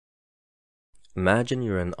Imagine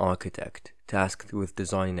you're an architect tasked with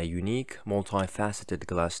designing a unique, multifaceted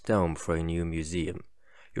glass dome for a new museum.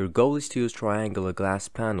 Your goal is to use triangular glass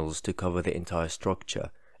panels to cover the entire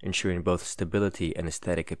structure, ensuring both stability and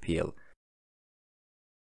aesthetic appeal.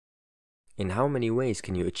 In how many ways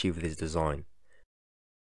can you achieve this design?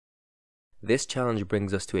 This challenge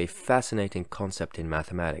brings us to a fascinating concept in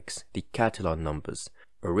mathematics, the Catalan numbers.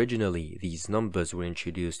 Originally, these numbers were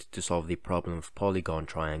introduced to solve the problem of polygon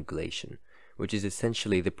triangulation, which is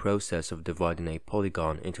essentially the process of dividing a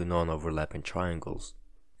polygon into non-overlapping triangles.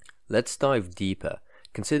 Let's dive deeper.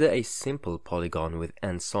 Consider a simple polygon with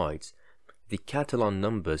n sides. The Catalan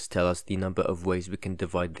numbers tell us the number of ways we can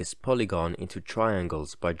divide this polygon into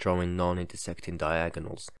triangles by drawing non-intersecting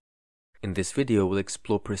diagonals. In this video, we'll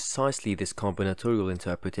explore precisely this combinatorial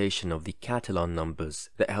interpretation of the Catalan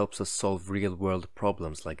numbers that helps us solve real-world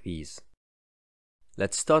problems like these.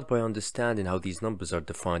 Let's start by understanding how these numbers are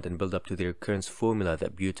defined and build up to the recurrence formula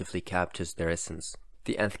that beautifully captures their essence.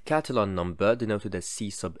 The nth Catalan number, denoted as C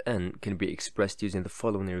sub n, can be expressed using the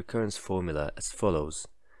following recurrence formula as follows.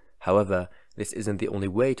 However, this isn't the only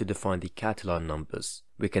way to define the Catalan numbers.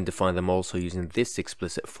 We can define them also using this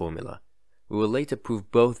explicit formula. We will later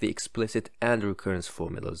prove both the explicit and recurrence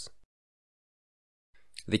formulas.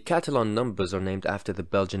 The Catalan numbers are named after the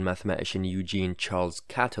Belgian mathematician Eugene Charles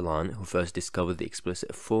Catalan, who first discovered the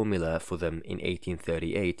explicit formula for them in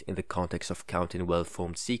 1838 in the context of counting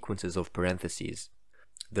well-formed sequences of parentheses.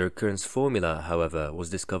 The recurrence formula, however, was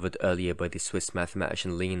discovered earlier by the Swiss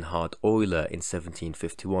mathematician Leonhard Euler in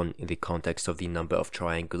 1751 in the context of the number of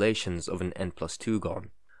triangulations of an n+2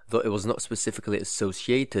 gon. Though it was not specifically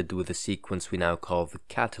associated with the sequence we now call the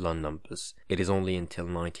Catalan numbers, it is only until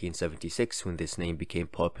 1976 when this name became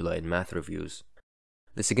popular in math reviews.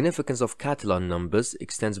 The significance of Catalan numbers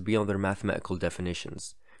extends beyond their mathematical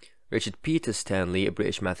definitions. Richard Peter Stanley, a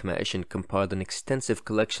British mathematician, compiled an extensive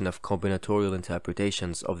collection of combinatorial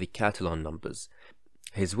interpretations of the Catalan numbers.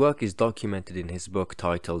 His work is documented in his book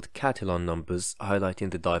titled Catalan Numbers,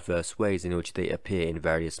 highlighting the diverse ways in which they appear in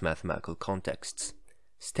various mathematical contexts.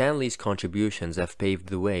 Stanley's contributions have paved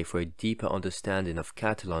the way for a deeper understanding of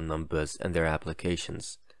Catalan numbers and their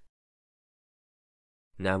applications.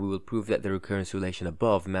 Now we will prove that the recurrence relation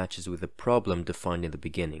above matches with the problem defined in the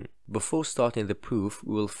beginning. Before starting the proof,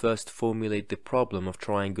 we will first formulate the problem of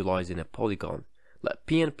triangularizing a polygon. Let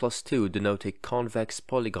Pn+2 denote a convex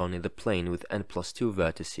polygon in the plane with n+2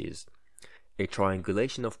 vertices. A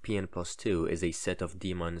triangulation of Pn+2 is a set of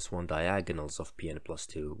d-1 diagonals of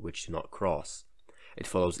Pn+2 which do not cross. It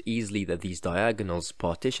follows easily that these diagonals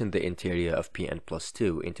partition the interior of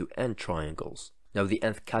Pn+2 into n triangles. Now the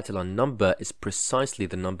nth Catalan number is precisely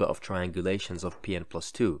the number of triangulations of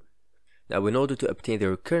Pn+2. Now in order to obtain the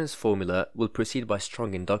recurrence formula, we'll proceed by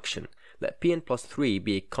strong induction. Let Pn+3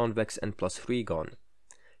 be a convex n+3 gon.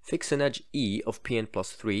 Fix an edge E of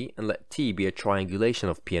Pn+3 and let T be a triangulation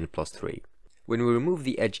of Pn+3. When we remove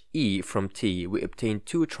the edge E from T, we obtain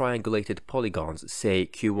two triangulated polygons, say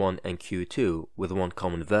Q1 and Q2, with one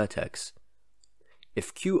common vertex.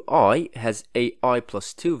 If Qi has AI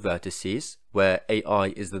plus 2 vertices, where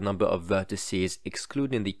AI is the number of vertices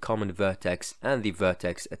excluding the common vertex and the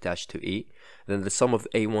vertex attached to E, then the sum of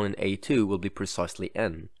A1 and A2 will be precisely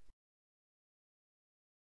n.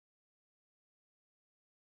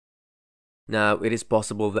 Now, it is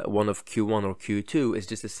possible that one of Q1 or Q2 is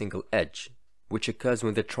just a single edge, which occurs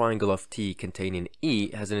when the triangle of T containing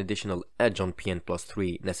E has an additional edge on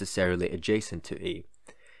Pn+3 necessarily adjacent to E.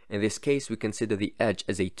 In this case, we consider the edge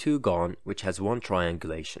as a 2 gon which has one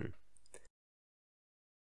triangulation.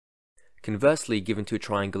 Conversely, given two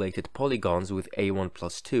triangulated polygons with A1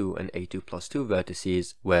 plus 2 and A2 plus 2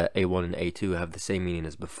 vertices, where A1 and A2 have the same meaning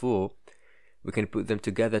as before, we can put them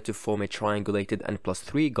together to form a triangulated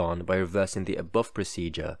n+3 gon by reversing the above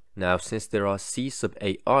procedure. Now, since there are C sub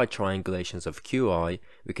AI triangulations of Qi,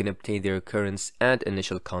 we can obtain the recurrence and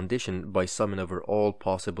initial condition by summing over all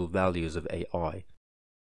possible values of AI.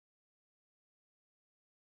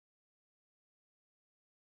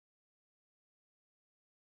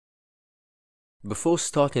 Before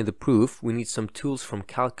starting the proof, we need some tools from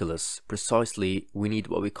calculus. Precisely, we need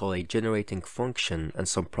what we call a generating function and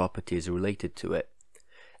some properties related to it.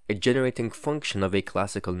 A generating function of a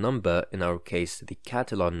classical number, in our case the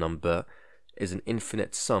Catalan number, is an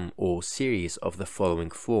infinite sum or series of the following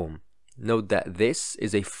form. Note that this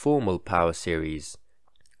is a formal power series,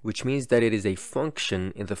 which means that it is a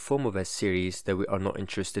function in the form of a series that we are not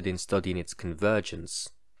interested in studying its convergence.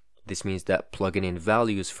 This means that plugging in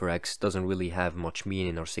values for x doesn't really have much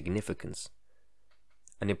meaning or significance.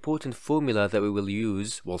 An important formula that we will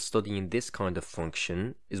use while studying this kind of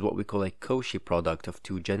function is what we call a Cauchy product of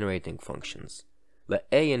two generating functions. Let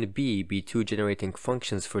a and b be two generating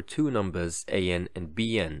functions for two numbers an and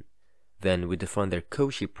bn. Then we define their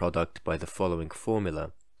Cauchy product by the following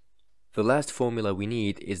formula. The last formula we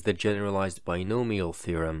need is the generalized binomial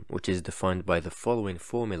theorem, which is defined by the following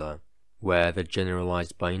formula, where the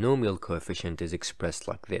generalized binomial coefficient is expressed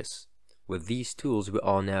like this. With these tools, we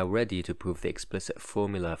are now ready to prove the explicit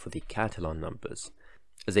formula for the Catalan numbers.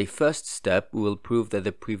 As a first step, we will prove that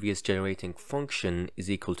the previous generating function is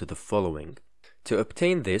equal to the following. To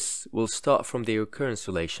obtain this, we'll start from the recurrence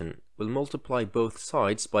relation. We'll multiply both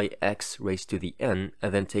sides by x raised to the n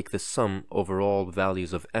and then take the sum over all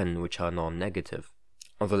values of n which are non-negative.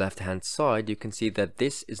 On the left hand side, you can see that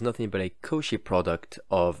this is nothing but a Cauchy product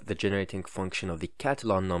of the generating function of the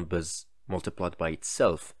Catalan numbers multiplied by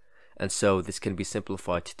itself, and so this can be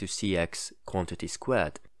simplified to cx quantity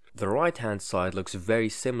squared. The right hand side looks very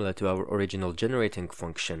similar to our original generating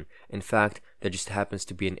function. In fact, there just happens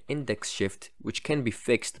to be an index shift which can be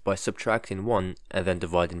fixed by subtracting 1 and then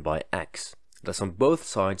dividing by x. Thus on both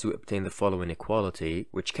sides we obtain the following equality,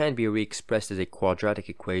 which can be re-expressed as a quadratic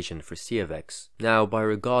equation for c of x. Now, by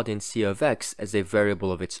regarding c of x as a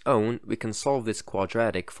variable of its own, we can solve this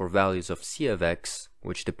quadratic for values of c of x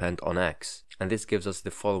which depend on x, and this gives us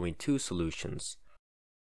the following two solutions.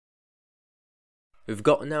 We've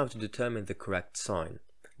got now to determine the correct sign.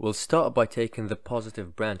 We'll start by taking the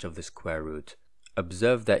positive branch of the square root.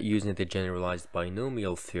 Observe that using the generalized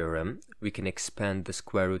binomial theorem, we can expand the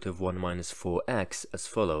square root of 1 minus 4x as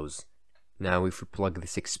follows. Now if we plug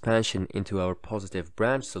this expansion into our positive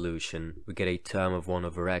branch solution, we get a term of 1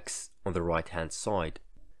 over x on the right hand side,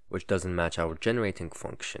 which doesn't match our generating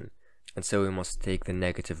function, and so we must take the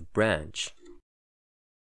negative branch.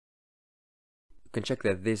 You can check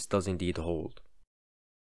that this does indeed hold.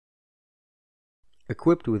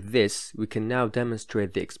 Equipped with this, we can now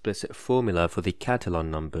demonstrate the explicit formula for the Catalan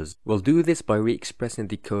numbers. We'll do this by re-expressing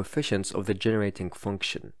the coefficients of the generating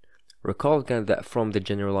function. Recall again that from the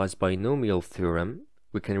generalized binomial theorem,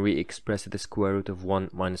 we can re-express the square root of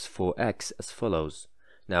 1 minus 4x as follows.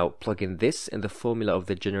 Now, plugging this in the formula of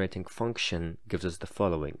the generating function gives us the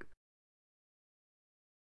following.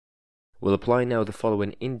 We'll apply now the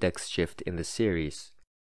following index shift in the series.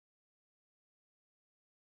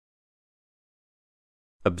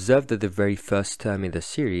 Observe that the very first term in the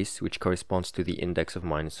series, which corresponds to the index of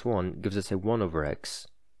minus 1, gives us a 1 over x.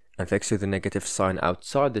 And thanks to the negative sign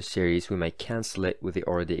outside the series, we may cancel it with the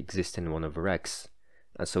already existing 1 over x.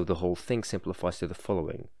 And so the whole thing simplifies to the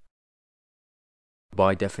following.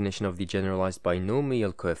 By definition of the generalized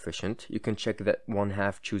binomial coefficient, you can check that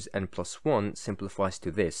 1/2 choose n plus 1 simplifies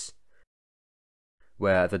to this,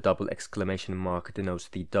 where the double exclamation mark denotes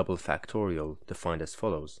the double factorial, defined as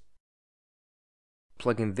follows.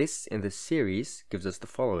 Plugging this in the series gives us the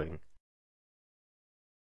following.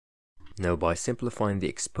 Now by simplifying the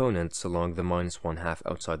exponents along the minus 1/2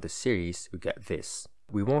 outside the series, we get this.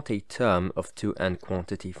 We want a term of 2n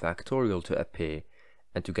quantity factorial to appear,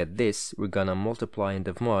 and to get this, we're gonna multiply and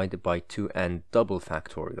divide by 2n double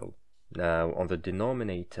factorial. Now on the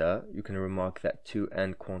denominator, you can remark that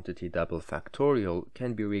 2n quantity double factorial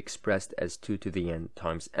can be re-expressed as 2 to the n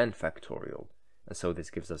times n factorial. And so this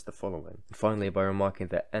gives us the following. And finally, by remarking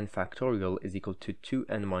that n factorial is equal to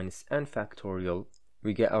 2n minus n factorial,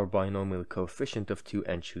 we get our binomial coefficient of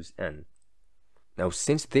 2n choose n. Now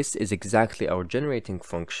since this is exactly our generating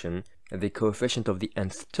function, the coefficient of the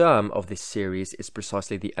nth term of this series is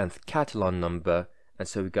precisely the nth Catalan number, and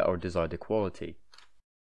so we get our desired equality.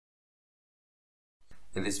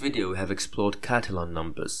 In this video we have explored Catalan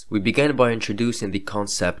numbers. We began by introducing the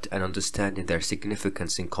concept and understanding their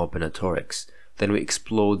significance in combinatorics. Then we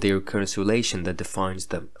explored the recurrence relation that defines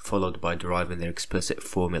them, followed by deriving their explicit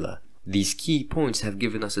formula. These key points have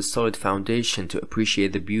given us a solid foundation to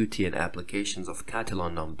appreciate the beauty and applications of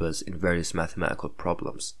Catalan numbers in various mathematical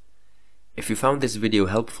problems. If you found this video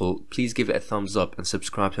helpful, please give it a thumbs up and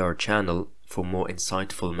subscribe to our channel for more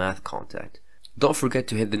insightful math content. Don't forget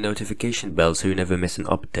to hit the notification bell so you never miss an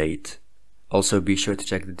update. Also be sure to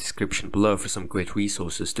check the description below for some great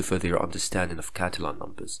resources to further your understanding of Catalan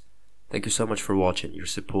numbers. Thank you so much for watching, your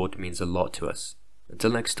support means a lot to us.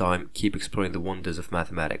 Until next time, keep exploring the wonders of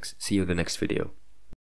mathematics. See you in the next video.